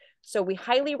 first. So we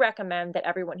highly recommend that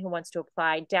everyone who wants to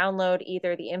apply download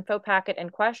either the info packet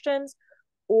and questions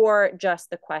or just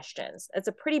the questions. It's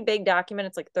a pretty big document.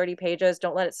 It's like 30 pages.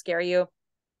 Don't let it scare you.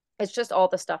 It's just all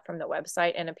the stuff from the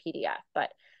website in a PDF,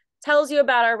 but tells you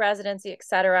about our residency,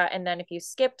 etc. And then if you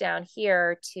skip down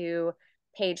here to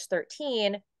page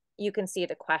 13, you can see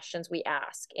the questions we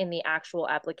ask in the actual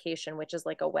application, which is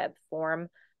like a web form.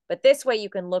 But this way you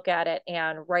can look at it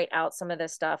and write out some of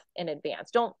this stuff in advance.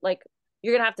 You're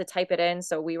going to have to type it in.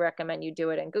 So we recommend you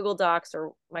do it in Google Docs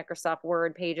or Microsoft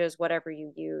Word pages, whatever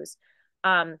you use.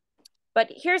 But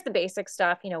here's the basic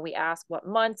stuff. We ask what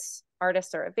months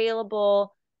artists are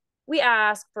available. We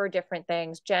ask for different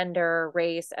things, gender,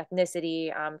 race,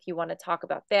 ethnicity. If you want to talk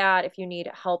about that, if you need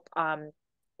help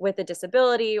with a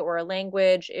disability or a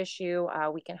language issue,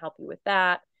 we can help you with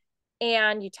that.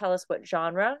 And you tell us what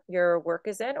genre your work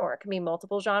is in, or it can be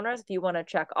multiple genres. If you want to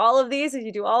check all of these, if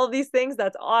you do all of these things,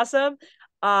 that's awesome.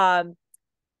 And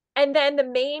then the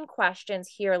main questions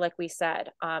here, like we said,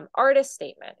 artist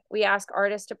statement. We ask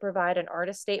artists to provide an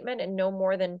artist statement in no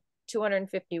more than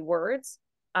 250 words.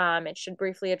 It should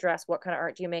briefly address what kind of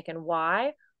art do you make and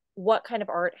why. What kind of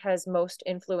art has most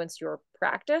influenced your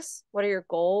practice? What are your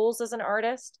goals as an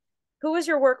artist? Who is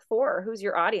your work for? Who's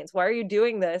your audience? Why are you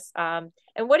doing this? And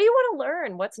what do you want to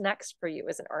learn? What's next for you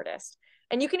as an artist?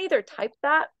 And you can either type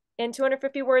that in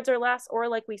 250 words or less, or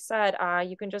like we said,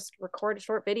 you can just record a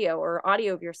short video or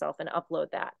audio of yourself and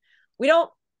upload that. We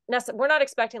don't we're not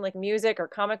expecting like music or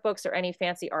comic books or any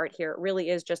fancy art here. It really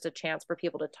is just a chance for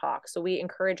people to talk. So we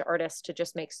encourage artists to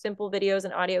just make simple videos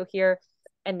and audio here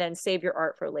and then save your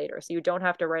art for later. So you don't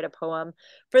have to write a poem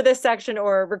for this section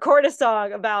or record a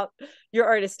song about your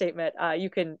artist statement. You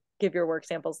can give your work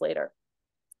samples later.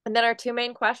 And then our two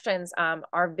main questions,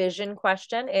 our vision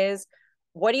question is,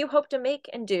 what do you hope to make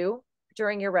and do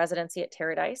during your residency at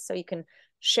Terradise? So you can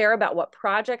share about what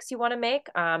projects you want to make.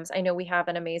 So I know we have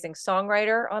an amazing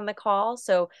songwriter on the call.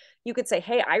 So you could say,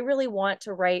 hey, I really want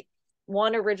to write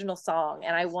one original song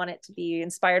and I want it to be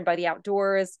inspired by the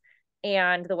outdoors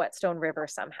and the Whetstone River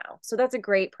somehow. So that's a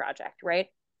great project, right?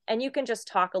 And you can just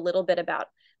talk a little bit about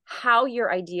how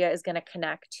your idea is going to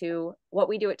connect to what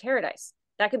we do at Terradise.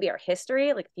 That could be our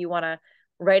history. Like if you want to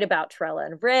write about Trella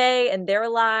and Ray and their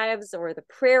lives or the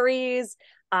prairies,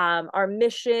 our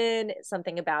mission,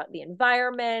 something about the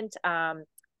environment,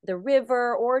 the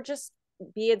river, or just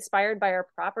be inspired by our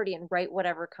property and write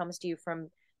whatever comes to you from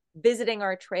visiting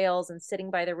our trails and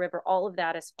sitting by the river. All of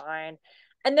that is fine.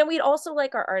 And then we'd also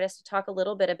like our artists to talk a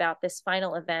little bit about this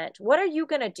final event. What are you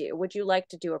going to do? Would you like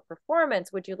to do a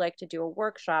performance? Would you like to do a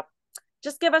workshop?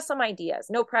 Just give us some ideas.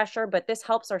 No pressure, but this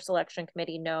helps our selection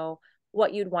committee know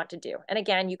what you'd want to do. And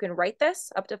again, you can write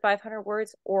this up to 500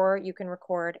 words, or you can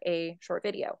record a short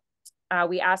video.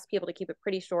 We ask people to keep it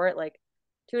pretty short, like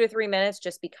 2 to 3 minutes,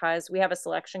 just because we have a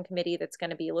selection committee that's going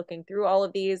to be looking through all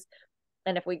of these.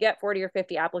 And if we get 40 or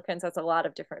 50 applicants, that's a lot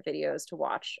of different videos to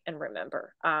watch and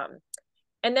remember.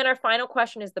 And then our final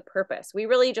question is the purpose. We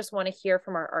really just want to hear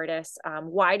from our artists.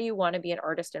 Why do you want to be an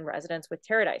artist in residence with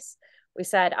Terradise? We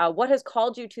said, what has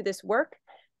called you to this work?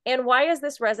 And why is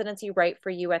this residency right for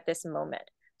you at this moment?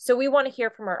 So we want to hear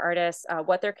from our artists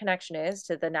what their connection is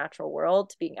to the natural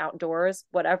world, to being outdoors,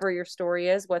 whatever your story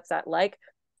is, what's that like?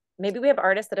 Maybe we have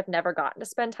artists that have never gotten to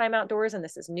spend time outdoors and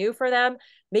this is new for them.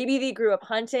 Maybe they grew up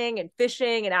hunting and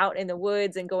fishing and out in the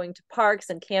woods and going to parks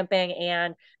and camping,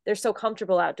 and they're so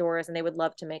comfortable outdoors and they would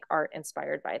love to make art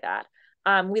inspired by that.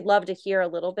 We'd love to hear a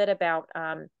little bit about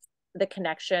the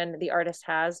connection the artist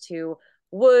has to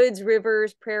woods,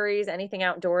 rivers, prairies, anything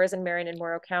outdoors in Marion and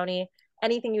Morrow County,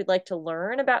 anything you'd like to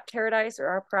learn about Terradise or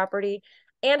our property,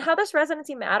 and how this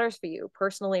residency matters for you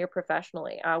personally or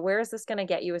professionally. Where is this going to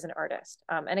get you as an artist?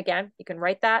 And again, you can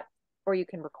write that or you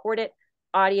can record it,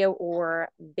 audio or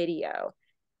video.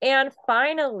 And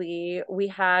finally, we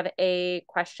have a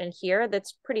question here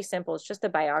that's pretty simple. It's just a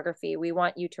biography. We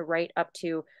want you to write up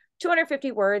to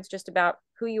 250 words just about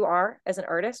who you are as an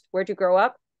artist. Where'd you grow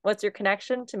up? What's your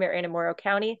connection to Marion and Morrow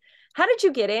County? How did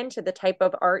you get into the type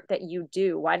of art that you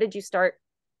do? Why did you start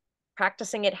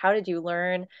practicing it? How did you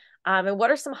learn? And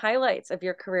what are some highlights of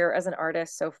your career as an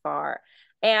artist so far?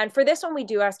 And for this one, we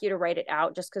do ask you to write it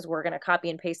out just because we're going to copy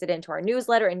and paste it into our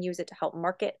newsletter and use it to help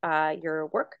market your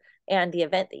work and the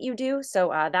event that you do. So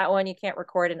that one you can't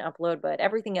record and upload, but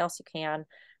everything else you can.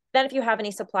 Then if you have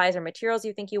any supplies or materials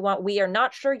you think you want, we are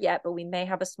not sure yet, but we may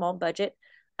have a small budget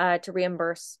to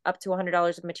reimburse up to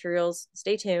 $100 of materials.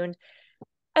 Stay tuned.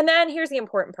 And then here's the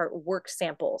important part, work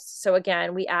samples. So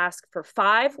again, we ask for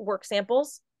 5 work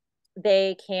samples.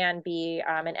 They can be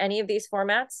in any of these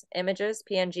formats: images,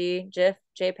 PNG, GIF,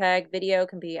 JPEG, video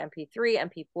can be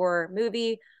MP3, MP4,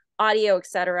 movie, audio,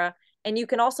 etc. And you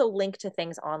can also link to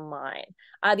things online.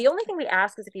 The only thing we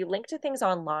ask is if you link to things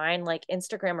online, like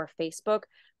Instagram or Facebook,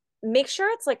 make sure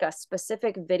it's like a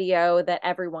specific video that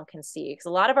everyone can see. Because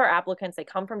a lot of our applicants, they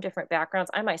come from different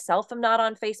backgrounds. I myself am not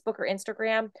on Facebook or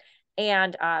Instagram.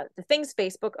 And the things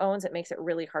Facebook owns, it makes it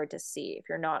really hard to see if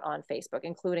you're not on Facebook,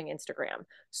 including Instagram.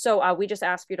 So we just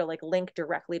ask you to like link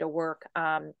directly to work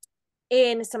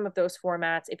in some of those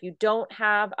formats. If you don't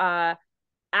have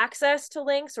access to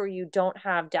links or you don't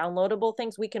have downloadable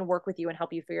things, we can work with you and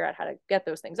help you figure out how to get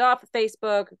those things off of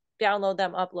Facebook, download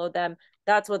them, upload them.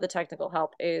 That's what the technical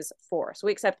help is for. So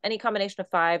we accept any combination of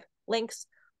 5 links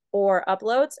or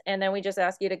uploads, and then we just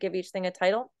ask you to give each thing a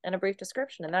title and a brief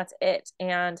description, and that's it.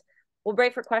 And we'll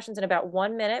break for questions in about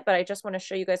 1 minute, but I just want to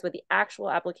show you guys what the actual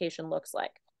application looks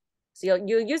like. So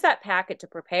you'll use that packet to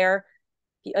prepare.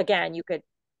 Again, you could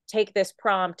take this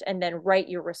prompt and then write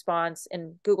your response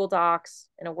in Google Docs,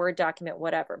 in a Word document,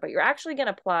 whatever. But you're actually going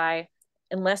to apply,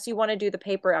 unless you want to do the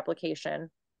paper application,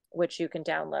 which you can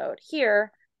download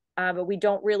here. But we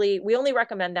only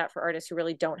recommend that for artists who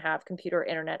really don't have computer or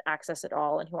internet access at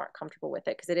all and who aren't comfortable with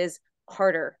it, because it is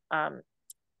harder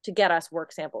to get us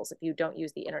work samples if you don't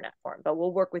use the internet form. But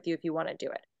we'll work with you if you want to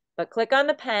do it. But click on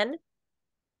the pen,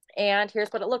 and here's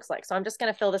what it looks like. So I'm just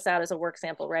going to fill this out as a work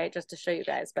sample, right, just to show you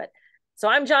guys. But So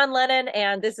I'm John Lennon,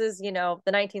 and this is, you know,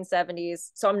 the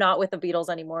 1970s. So I'm not with the Beatles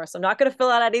anymore. So I'm not going to fill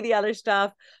out any of the other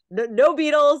stuff. No, no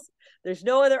Beatles. There's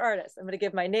no other artists. I'm going to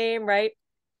give my name, right?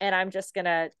 And I'm just going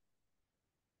to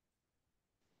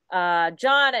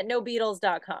John at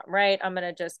nobeatles.com, right? I'm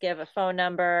going to just give a phone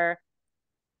number.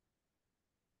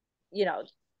 You know,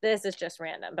 this is just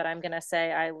random, but I'm going to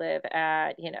say I live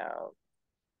at, you know,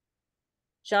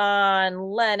 John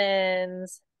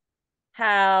Lennon's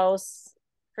house.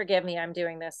 Forgive me, I'm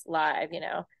doing this live, you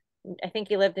know. I think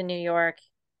he lived in New York.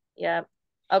 Yeah.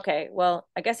 Okay. Well,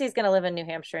 I guess he's going to live in New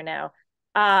Hampshire now.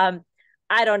 Um,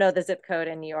 I don't know the zip code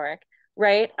in New York,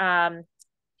 right?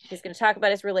 He's going to talk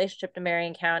about his relationship to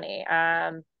Marion County.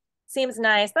 Seems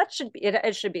nice. That should be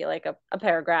it should be like a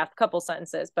paragraph, couple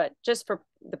sentences, but just for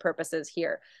the purposes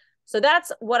here. So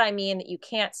that's what I mean that you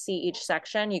can't see each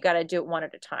section. You got to do it one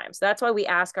at a time. So that's why we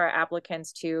ask our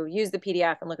applicants to use the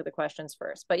PDF and look at the questions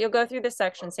first. But you'll go through this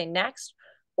section, say next,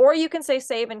 or you can say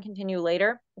save and continue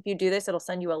later. If you do this, it'll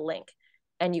send you a link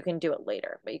and you can do it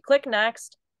later. But you click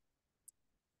next,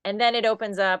 and then it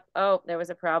opens up. Oh, there was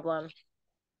a problem.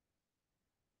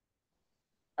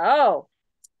 Oh,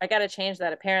 I got to change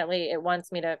that. Apparently, it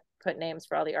wants me to put names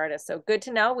for all the artists. So good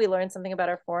to know. We learned something about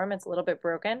our forum. It's a little bit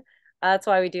broken. That's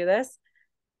why we do this.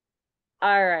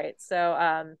 All right.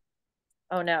 So,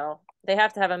 oh no, they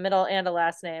have to have a middle and a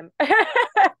last name.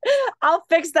 I'll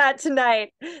fix that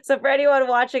tonight. So for anyone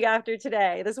watching after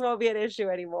today, this won't be an issue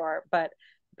anymore. But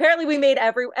apparently, we made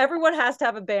everyone has to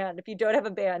have a band. If you don't have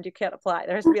a band, you can't apply.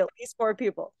 There has to be at least 4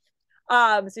 people.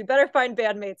 So you better find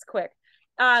bandmates quick.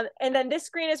 And then this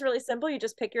screen is really simple. You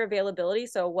just pick your availability.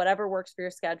 So whatever works for your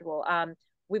schedule.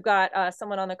 We've got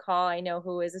someone on the call I know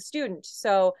who is a student.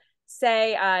 So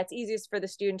say it's easiest for the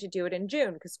student to do it in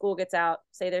June because school gets out,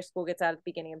 say their school gets out at the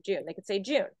beginning of June. They could say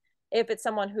June. If it's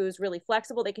someone who's really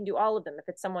flexible, they can do all of them. If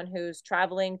it's someone who's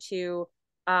traveling to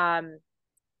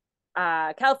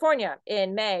California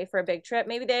in May for a big trip,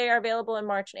 maybe they are available in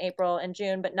March and April and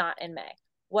June, but not in May.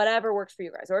 Whatever works for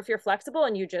you guys. Or if you're flexible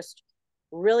and you just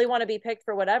really want to be picked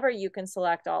for whatever, you can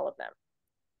select all of them.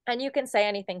 And you can say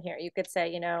anything here. You could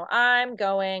say, you know, I'm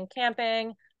going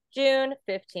camping June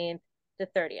 15th to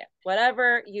 30th,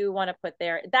 whatever you want to put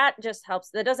there. That just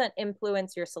helps. That doesn't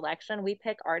influence your selection. We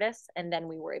pick artists and then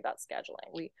we worry about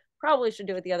scheduling. We probably should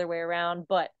do it the other way around,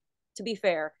 but to be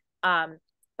fair,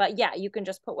 but yeah, you can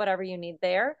just put whatever you need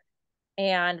there.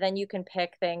 And then you can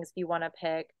pick things if you want to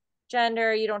pick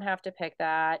gender. You don't have to pick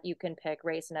that. You can pick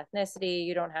race and ethnicity.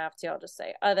 You don't have to. I'll just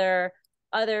say other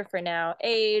for now.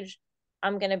 Age.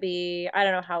 I'm going to be, I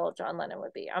don't know how old John Lennon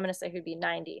would be. I'm going to say he'd be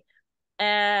 90.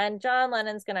 And John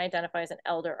Lennon's going to identify as an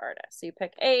elder artist. So you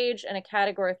pick age and a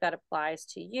category if that applies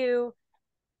to you.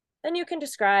 Then you can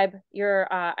describe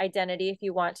your identity if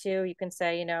you want to. You can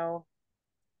say, you know,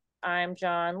 I'm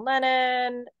John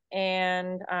Lennon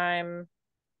and I'm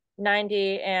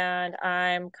 90 and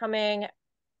I'm coming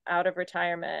out of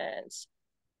retirement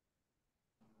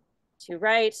to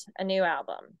write a new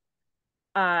album.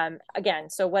 Again,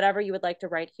 so whatever you would like to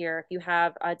write here, if you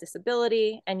have a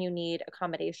disability and you need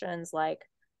accommodations like,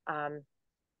 for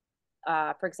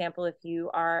example, if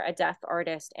you are a deaf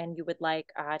artist and you would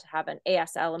like to have an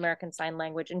ASL, American Sign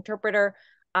Language interpreter,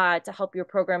 to help your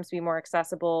programs be more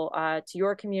accessible to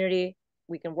your community,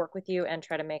 we can work with you and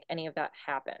try to make any of that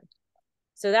happen.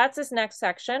 So that's this next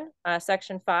section.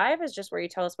 Section 5 is just where you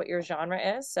tell us what your genre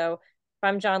is. So if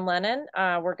I'm John Lennon,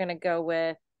 we're going to go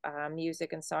with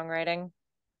music and songwriting.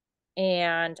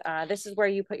 And this is where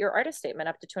you put your artist statement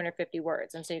up to 250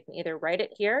 words. And so you can either write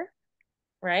it here,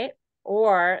 right?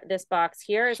 Or this box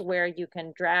here is where you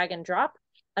can drag and drop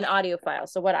an audio file.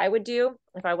 So what I would do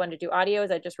if I wanted to do audio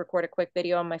is I just record a quick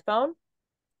video on my phone,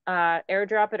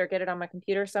 airdrop it or get it on my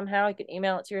computer somehow. You can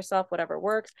email it to yourself, whatever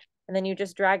works. And then you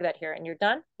just drag that here and you're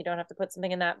done. You don't have to put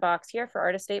something in that box here for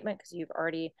artist statement because you've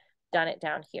already done it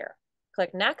down here.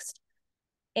 Click next.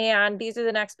 And these are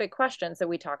the next big questions that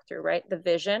we talked through, right? The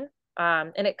vision.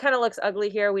 And it kind of looks ugly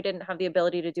here. We didn't have the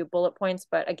ability to do bullet points,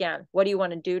 but again, what do you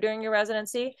want to do during your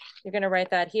residency? You're going to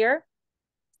write that here,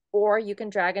 or you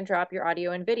can drag and drop your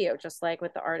audio and video, just like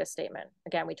with the artist statement.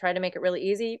 Again, we try to make it really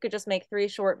easy. You could just make 3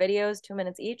 short videos, 2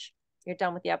 minutes each. You're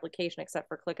done with the application except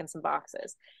for clicking some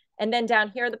boxes. And then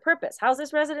down here, the purpose. How's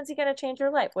this residency going to change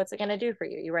your life? What's it going to do for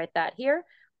you? You write that here,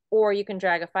 or you can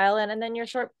drag a file in and then your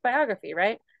short biography,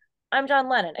 right? I'm John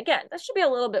Lennon. Again, this should be a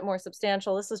little bit more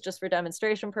substantial. This is just for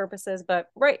demonstration purposes, but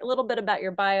write a little bit about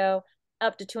your bio,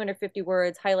 up to 250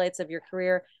 words, highlights of your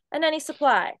career, and any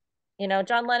supply. You know,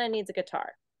 John Lennon needs a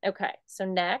guitar. Okay, so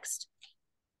next,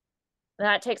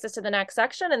 That takes us to the next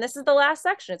section, and this is the last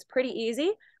section. It's pretty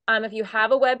easy. If you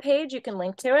have a web page, you can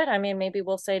link to it. I mean, maybe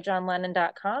we'll say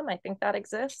johnlennon.com. I think that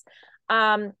exists.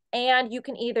 And you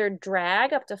can either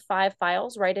drag up to 5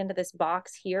 files right into this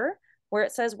box here where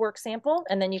it says work sample,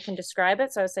 and then you can describe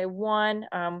it. So I say one,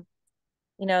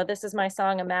 this is my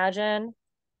song Imagine,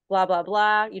 blah, blah,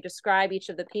 blah. You describe each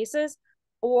of the pieces.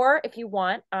 Or if you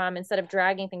want, instead of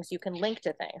dragging things, you can link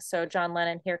to things. So John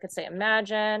Lennon here could say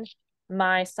Imagine,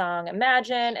 my song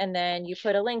Imagine, and then you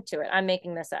put a link to it. I'm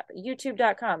making this up.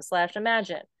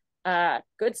 youtube.com/imagine.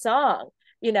 Good song,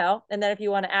 and then if you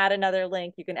want to add another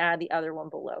link, you can add the other one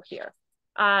below here.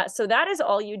 So that is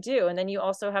all you do. And then you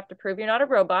also have to prove you're not a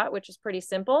robot, which is pretty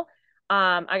simple.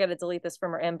 I got to delete this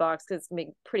from our inbox because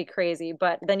it's pretty crazy,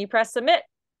 but then you press submit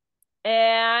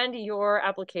and your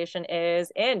application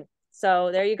is in.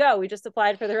 So there you go. We just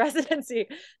applied for the residency.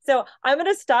 So I'm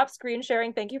going to stop screen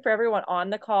sharing. Thank you for everyone on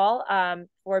the call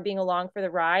for being along for the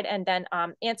ride, and then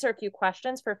answer a few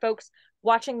questions for folks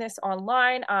watching this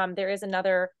online. There is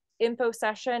another info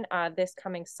session this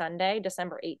coming Sunday,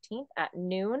 December 18th at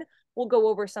noon. We'll go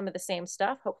over some of the same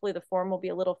stuff. Hopefully the form will be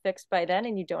a little fixed by then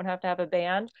and you don't have to have a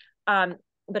band.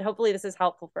 But hopefully this is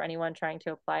helpful for anyone trying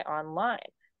to apply online.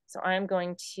 So I'm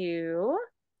going to,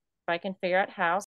 if I can figure out how,